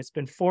person. It's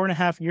been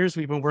 4.5 years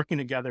we've been working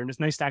together, and it's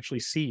nice to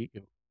actually see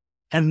you.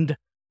 And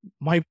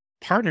my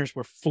partners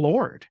were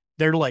floored.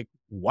 They're like,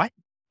 what?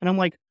 And I'm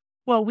like,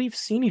 well, we've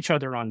seen each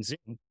other on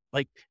Zoom.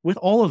 Like with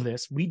all of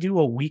this, we do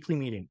a weekly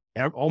meeting.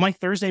 All my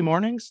Thursday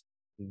mornings,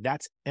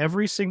 that's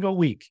every single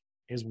week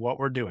is what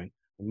we're doing.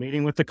 We're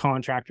meeting with the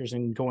contractors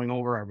and going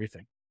over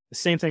everything. The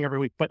same thing every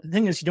week. But the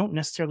thing is, you don't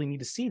necessarily need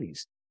to see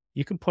these.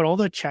 You can put all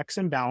the checks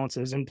and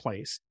balances in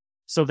place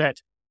so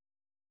that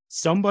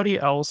somebody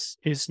else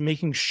is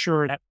making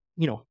sure that,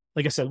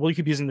 like I said, you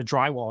keep using the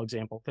drywall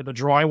example, that the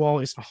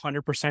drywall is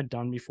 100%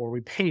 done before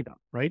we pay them,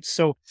 right?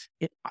 So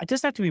it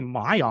doesn't have to be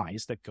my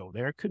eyes that go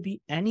there. It could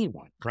be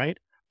anyone, right?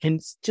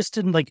 And just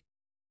in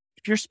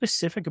if you're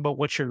specific about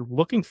what you're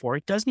looking for,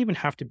 it doesn't even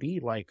have to be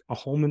like a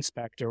home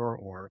inspector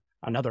or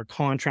another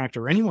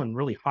contractor or anyone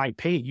really high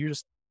paid.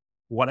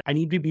 I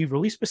need to be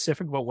really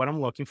specific about what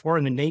I'm looking for.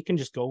 And then they can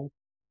just go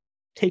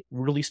take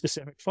really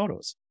specific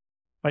photos.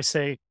 I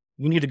say,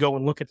 you need to go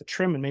and look at the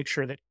trim and make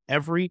sure that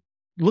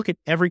look at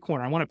every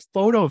corner. I want a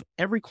photo of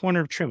every corner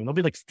of trim. And there'll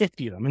be like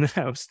 50 of them in the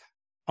house.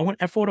 I want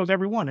a photo of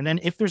every one. And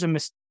then if there's a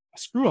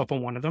screw up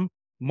on one of them,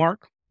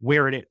 mark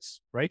where it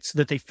is, right? So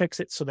that they fix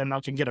it. So then I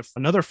can get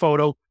another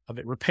photo of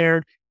it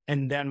repaired,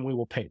 and then we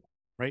will pay them,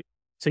 right?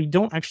 So you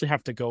don't actually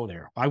have to go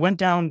there. I went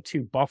down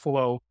to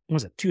Buffalo,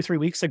 2-3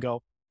 weeks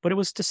ago, but it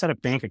was to set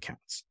up bank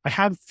accounts. I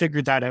have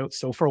figured that out.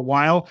 So for a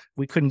while,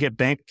 we couldn't get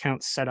bank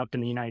accounts set up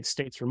in the United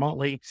States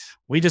remotely.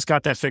 We just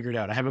got that figured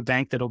out. I have a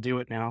bank that'll do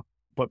it now.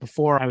 But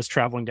before, I was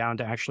traveling down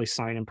to actually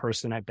sign in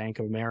person at Bank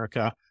of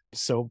America.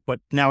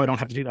 But now I don't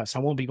have to do that. So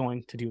I won't be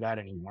going to do that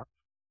anymore.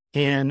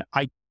 And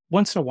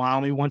once in a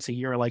while, maybe once a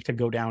year, I like to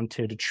go down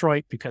to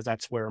Detroit because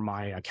that's where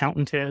my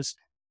accountant is.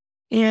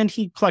 And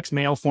he collects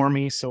mail for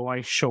me. So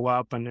I show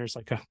up and there's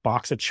like a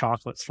box of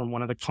chocolates from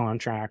one of the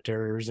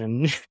contractors.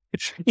 And,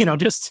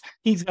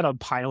 he's got a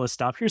pile of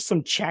stuff. Here's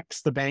some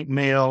checks the bank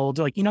mailed,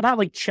 not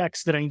like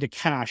checks that I need to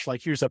cash.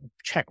 Like here's a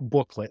check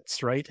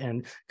booklets, right?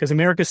 And because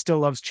America still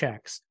loves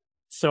checks.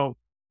 So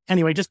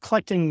anyway, just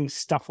collecting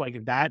stuff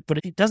like that, but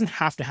it doesn't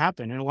have to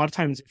happen. And a lot of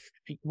times,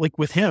 like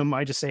with him,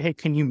 I just say, hey,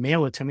 can you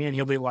mail it to me? And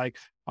he'll be like,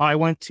 I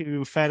went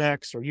to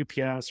FedEx or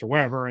UPS or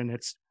wherever, and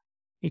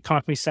it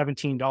cost me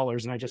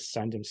 $17, and I just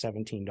send him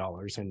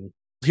 $17 and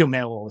he'll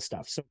mail all the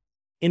stuff. So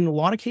in a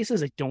lot of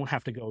cases, I don't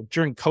have to go.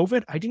 During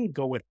COVID, I didn't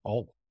go at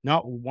all.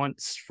 Not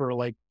once for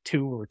like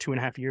 2 or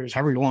 2.5 years,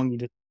 however long you need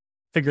to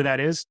figure that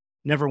is.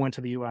 Never went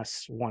to the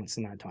US once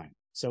in that time.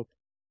 So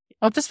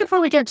just before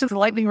we get to the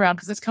lightning round,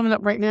 because it's coming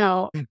up right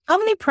now, how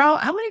many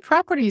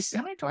properties,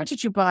 how many doors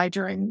did you buy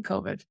during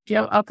COVID? Do you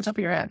have off the top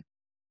of your head?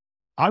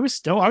 I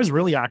was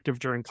really active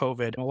during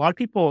COVID. A lot of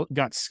people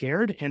got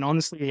scared, and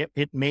honestly,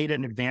 it made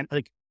an advantage.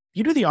 Like,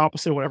 you do the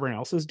opposite of what everyone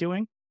else is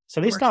doing.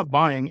 So they stopped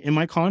buying, and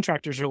my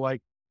contractors are like,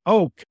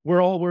 oh,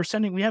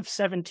 we have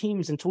 7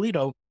 teams in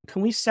Toledo.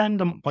 Can we send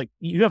them, like,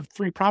 you have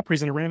 3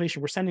 properties in a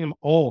renovation. We're sending them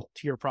all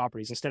to your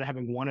properties instead of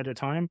having one at a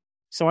time.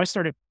 So I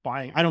started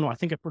buying, I don't know, I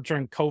think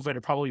during COVID, I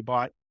probably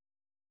bought,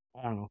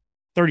 I don't know,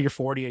 30 or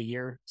 40 a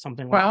year,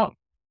 something like that. Wow.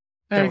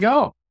 There you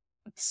go.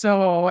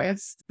 So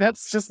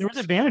that's just, there was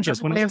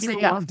advantages when people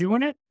weren't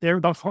doing it.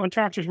 The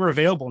contractors were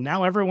available.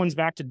 Now everyone's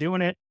back to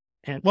doing it.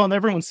 And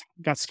everyone's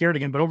got scared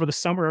again, but over the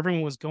summer,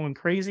 everyone was going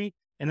crazy.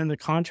 And then the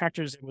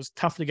contractors, it was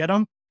tough to get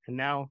them. And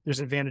now there's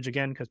an advantage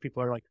again because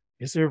people are like,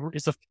 is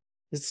the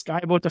sky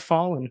about to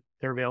fall? And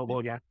they're available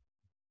again.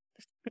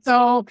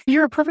 So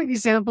you're a perfect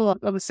example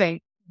of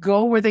say,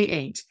 go where they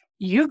ain't.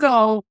 You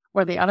go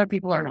where the other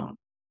people are not.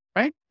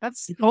 Right?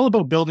 It's all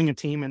about building a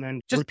team and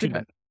then just do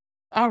it.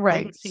 All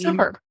right.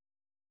 Super.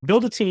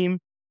 Build a team,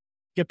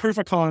 get proof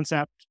of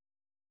concept,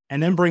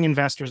 and then bring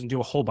investors and do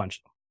a whole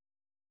bunch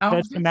of them.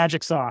 That's the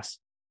magic sauce.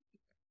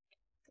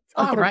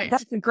 All right.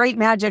 That's the great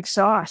magic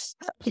sauce.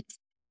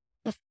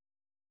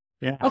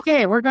 Yeah.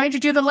 Okay, we're going to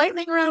do the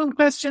lightning round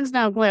questions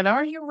now, Glenn.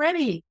 Are you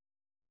ready?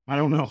 I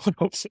don't know. I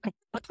hope so.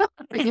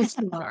 Yes,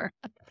 you are.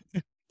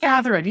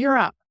 Catherine, you're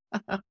up.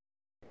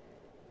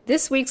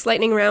 This week's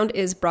lightning round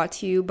is brought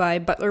to you by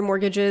Butler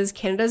Mortgages,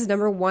 Canada's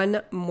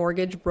 #1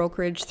 mortgage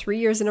brokerage 3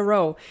 years in a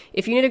row.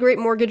 If you need a great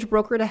mortgage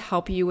broker to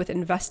help you with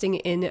investing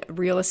in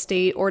real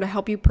estate or to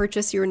help you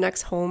purchase your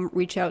next home,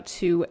 reach out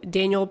to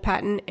Daniel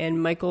Patton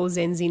and Michael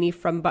Zanzini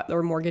from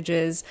Butler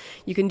Mortgages.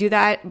 You can do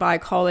that by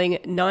calling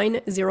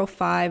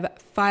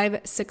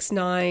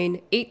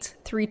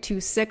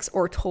 905-569-8326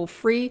 or toll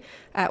free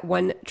at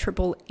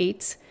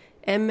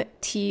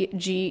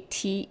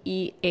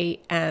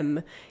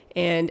 1-888-MTGTEAM.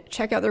 And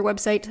check out their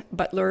website,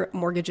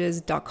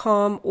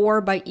 butlermortgages.com,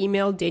 or by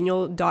email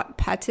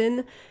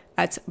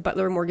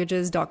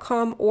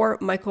daniel.patton@butlermortgages.com or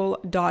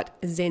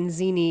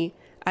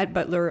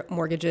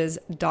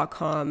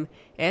michael.zanzini@butlermortgages.com.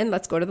 And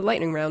let's go to the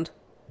lightning round.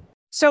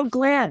 So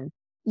Glenn,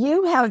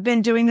 you have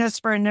been doing this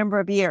for a number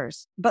of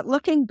years, but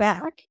looking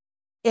back,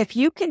 if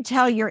you could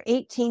tell your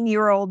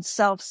 18-year-old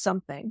self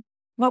something,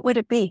 what would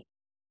it be?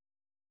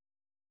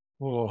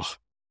 Oh,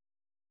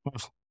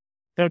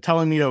 they're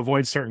telling me to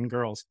avoid certain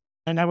girls.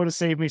 And that would have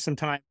saved me some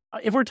time.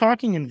 If we're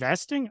talking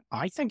investing,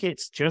 I think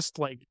it's just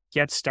like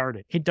get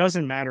started. It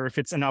doesn't matter if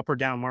it's an up or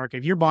down market.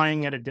 If you're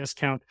buying at a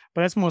discount,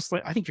 but that's mostly,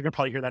 I think you're going to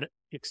probably hear that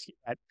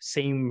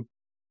same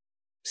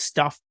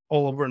stuff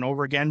all over and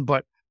over again.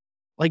 But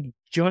like,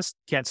 just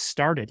get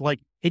started. Like,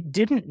 it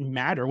didn't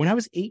matter. When I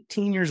was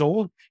 18 years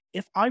old,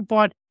 if I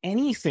bought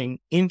anything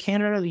in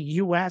Canada, the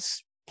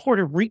US,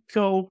 Puerto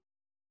Rico,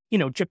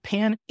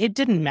 Japan, it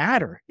didn't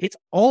matter. It's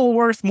all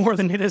worth more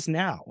than it is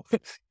now.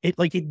 It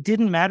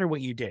didn't matter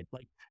what you did.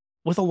 Like,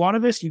 with a lot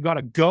of this, you got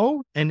to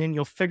go and then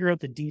you'll figure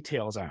out the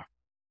details out.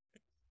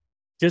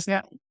 Just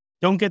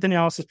don't get the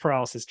analysis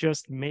paralysis.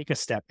 Just make a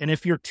step. And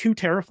if you're too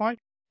terrified,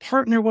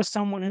 partner with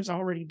someone who's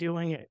already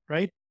doing it,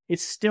 right?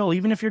 It's still,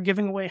 even if you're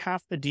giving away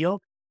half the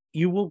deal,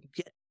 you will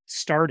get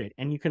started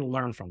and you can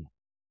learn from them.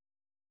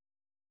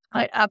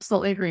 I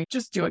absolutely agree.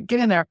 Just do it. Get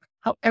in there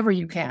however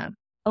you can.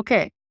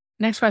 Okay.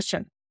 Next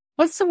question.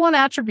 What's the one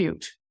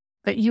attribute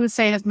that you would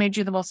say has made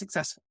you the most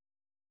successful?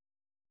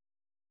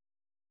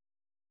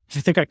 I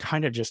think I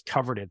kind of just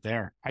covered it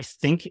there. I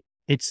think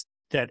it's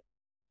that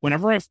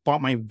whenever I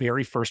bought my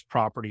very first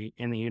property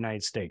in the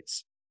United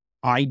States,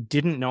 I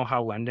didn't know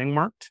how lending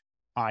worked.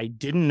 I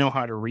didn't know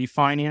how to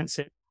refinance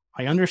it.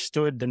 I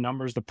understood the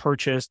numbers to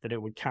purchase, that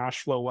it would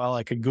cash flow well.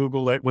 I could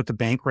Google it, what the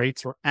bank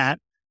rates were at.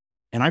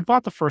 And I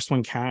bought the first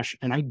one cash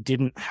and I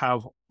didn't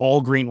have all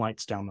green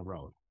lights down the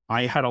road.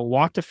 I had a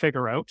lot to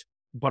figure out,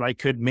 but I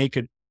could make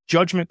a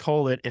judgment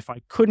call that if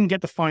I couldn't get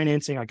the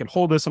financing, I could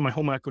hold this on my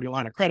home equity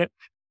line of credit,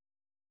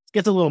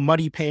 get a little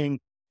muddy paying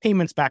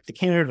payments back to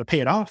Canada to pay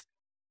it off,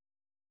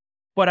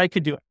 but I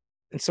could do it.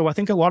 And so I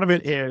think a lot of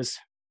it is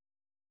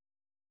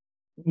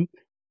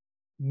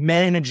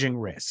managing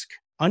risk,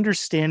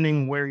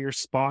 understanding where your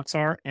spots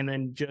are, and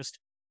then just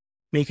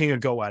making a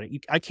go at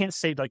it. I can't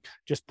say like,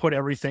 just put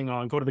everything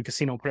on, go to the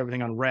casino, put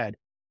everything on red.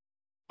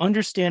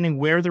 Understanding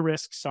where the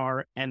risks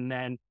are and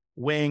then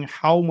weighing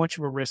how much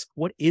of a risk,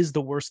 what is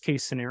the worst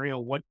case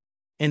scenario,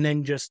 and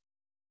then just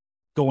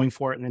going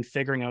for it and then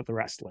figuring out the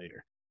rest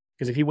later.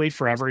 Because if you wait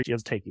forever, it'll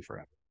take you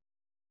forever.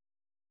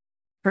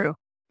 True.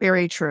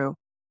 Very true.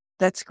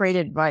 That's great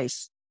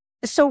advice.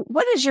 So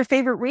what is your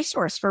favorite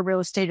resource for real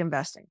estate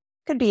investing?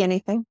 Could be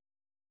anything.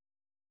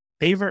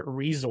 Favorite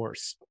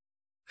resource.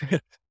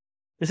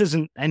 This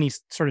isn't any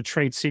sort of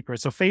trade secret.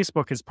 So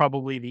Facebook is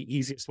probably the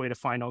easiest way to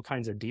find all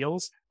kinds of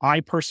deals.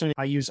 I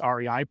use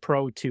REI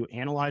Pro to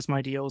analyze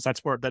my deals.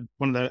 That's one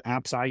of the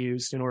apps I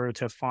use in order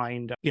to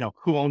find,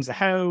 who owns the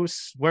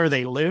house, where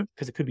they live,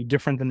 because it could be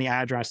different than the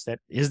address that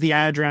is the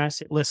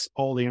address. It lists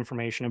all the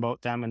information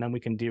about them. And then we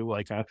can do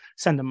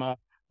send them a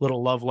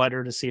little love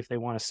letter to see if they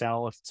want to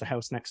sell, if it's a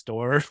house next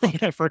door or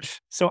whatever.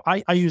 So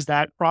I use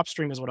that.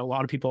 PropStream is what a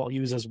lot of people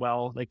use as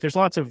well. Like there's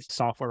lots of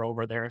software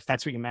over there, if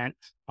that's what you meant.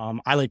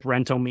 I like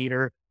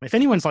Rentometer. If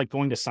anyone's like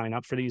going to sign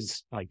up for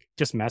these, like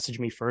just message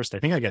me first. I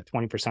think I get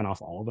 20%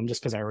 off all of them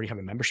just because I already have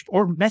a membership,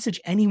 or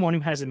message anyone who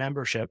has a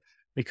membership,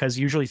 because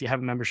usually if you have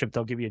a membership,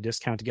 they'll give you a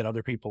discount to get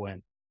other people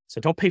in. So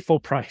don't pay full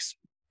price.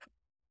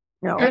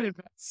 No. Good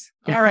advice.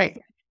 All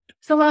right.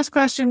 So last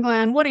question,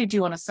 Glenn, what do you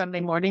do on a Sunday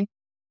morning?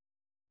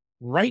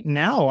 Right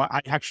now,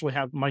 I actually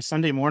have my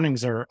Sunday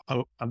mornings are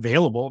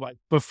available. But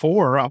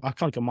before,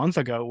 like a month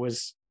ago,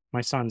 was my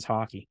son's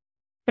hockey.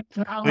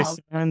 My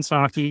son's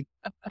hockey,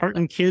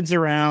 carting kids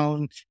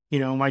around.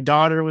 My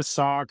daughter with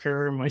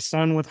soccer, my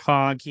son with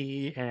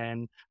hockey,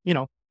 and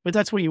but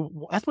that's what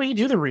you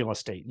do the real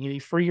estate.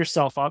 You free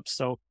yourself up.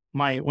 So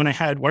when I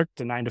had worked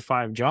a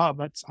 9-to-5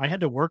 job, I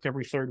had to work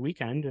every third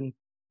weekend, and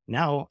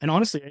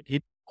honestly,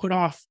 it put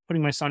off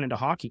putting my son into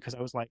hockey because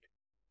I was like,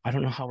 I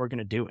don't know how we're going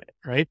to do it.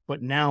 Right.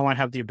 But now I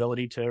have the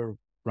ability to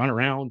run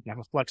around and have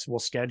a flexible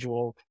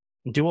schedule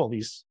and do all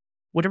these,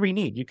 whatever you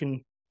need, you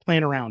can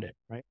plan around it.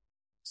 Right.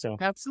 So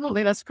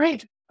absolutely. That's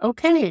great.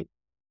 Okay.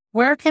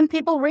 Where can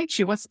people reach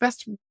you? What's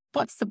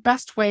the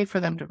best way for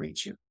them to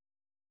reach you?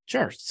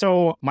 Sure.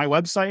 So my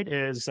website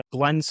is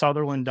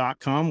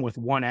glensutherland.com with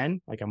one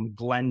N, like I'm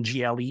Glenn,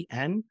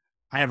 Glen.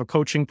 I have a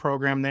coaching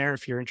program there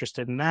if you're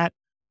interested in that.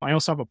 I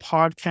also have a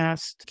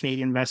podcast,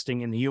 Canadian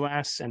Investing in the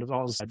US, and as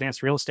well as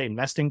Advanced Real Estate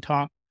Investing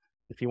Talk.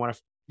 If you want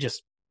to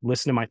just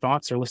listen to my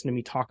thoughts or listen to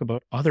me talk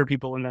about other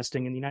people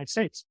investing in the United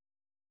States.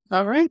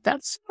 All right.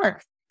 That's super.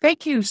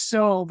 Thank you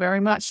so very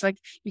much. Like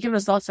you give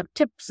us lots of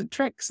tips and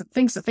tricks and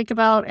things to think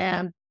about.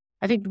 And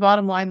I think the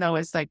bottom line though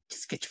is like,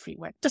 just get your feet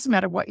wet. Doesn't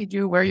matter what you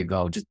do, where you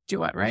go, just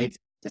do it, right?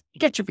 Just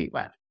get your feet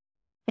wet.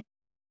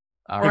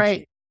 All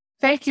right.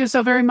 Thank you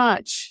so very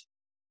much.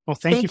 Well,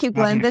 thank you,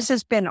 Glenn. This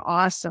has been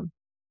awesome.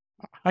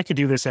 I could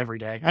do this every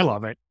day. I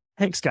love it.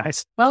 Thanks,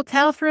 guys. Well,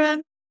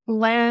 Catherine,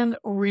 Glenn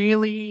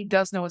really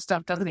does know his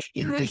stuff, doesn't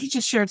he? He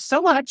just shared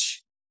so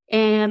much.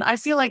 And I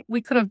feel like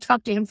we could have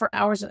talked to him for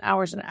hours and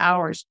hours and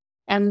hours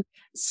and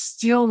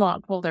still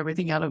not pulled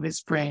everything out of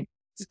his brain.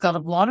 He's got a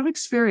lot of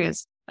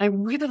experience. I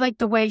really like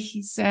the way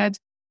he said,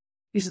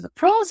 these are the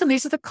pros and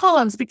these are the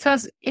cons,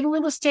 because in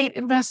real estate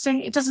investing,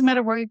 it doesn't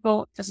matter where you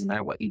go. It doesn't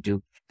matter what you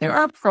do. There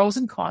are pros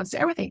and cons to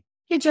everything.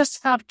 You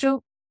just have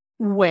to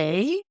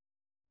weigh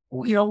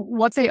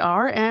what they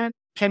are, and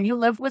can you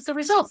live with the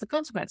results, the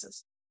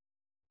consequences?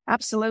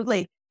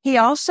 Absolutely. He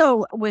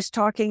also was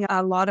talking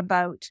a lot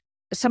about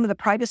some of the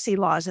privacy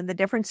laws and the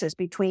differences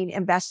between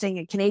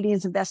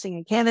Canadians investing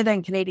in Canada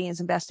and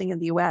Canadians investing in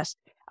the US.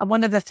 And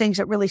one of the things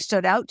that really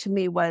stood out to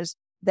me was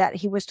that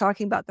he was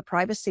talking about the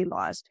privacy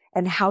laws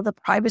and how the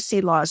privacy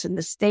laws in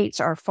the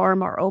States are far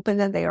more open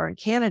than they are in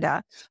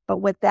Canada. But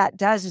what that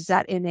does is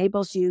that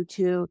enables you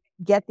to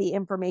get the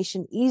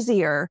information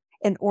easier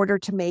in order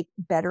to make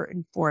better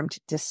informed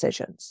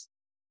decisions.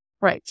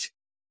 Right.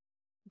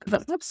 The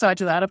flip side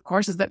to that, of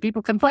course, is that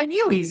people can find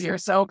you easier.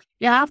 So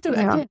you have to,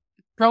 again,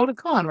 pro to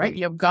con, right?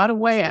 You've got to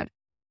weigh it.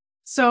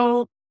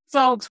 So,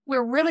 folks,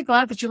 we're really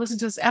glad that you listened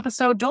to this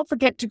episode. Don't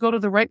forget to go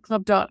to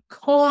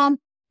therightclub.com.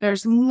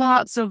 There's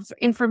lots of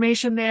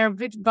information there,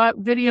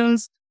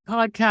 videos,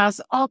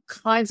 podcasts, all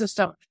kinds of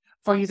stuff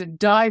for you to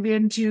dive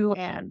into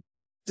and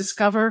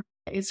discover.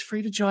 It's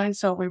free to join.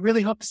 So we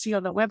really hope to see you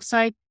on the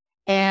website.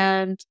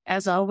 And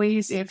as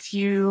always, if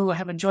you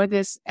have enjoyed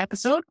this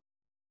episode,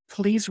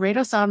 please rate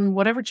us on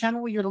whatever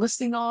channel you're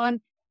listening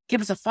on.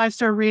 Give us a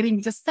 5-star rating,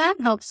 because that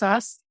helps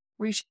us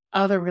reach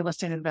other real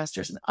estate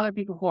investors and other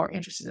people who are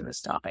interested in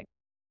this topic.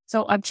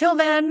 So until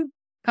then,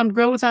 come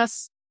grow with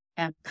us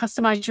and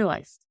customize your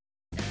life.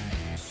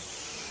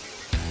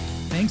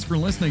 Thanks for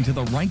listening to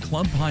the Right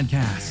Club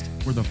podcast,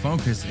 where the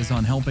focus is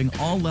on helping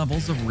all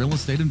levels of real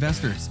estate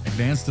investors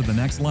advance to the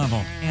next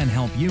level and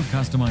help you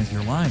customize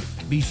your life.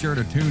 Be sure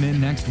to tune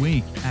in next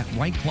week at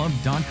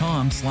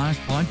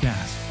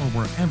rightclub.com/podcast or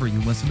wherever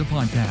you listen to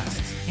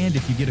podcasts. And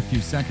if you get a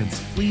few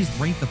seconds, please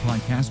rate the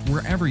podcast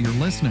wherever you're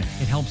listening.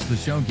 It helps the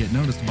show get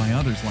noticed by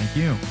others like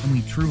you, and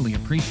we truly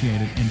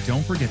appreciate it. And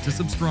don't forget to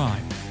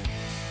subscribe.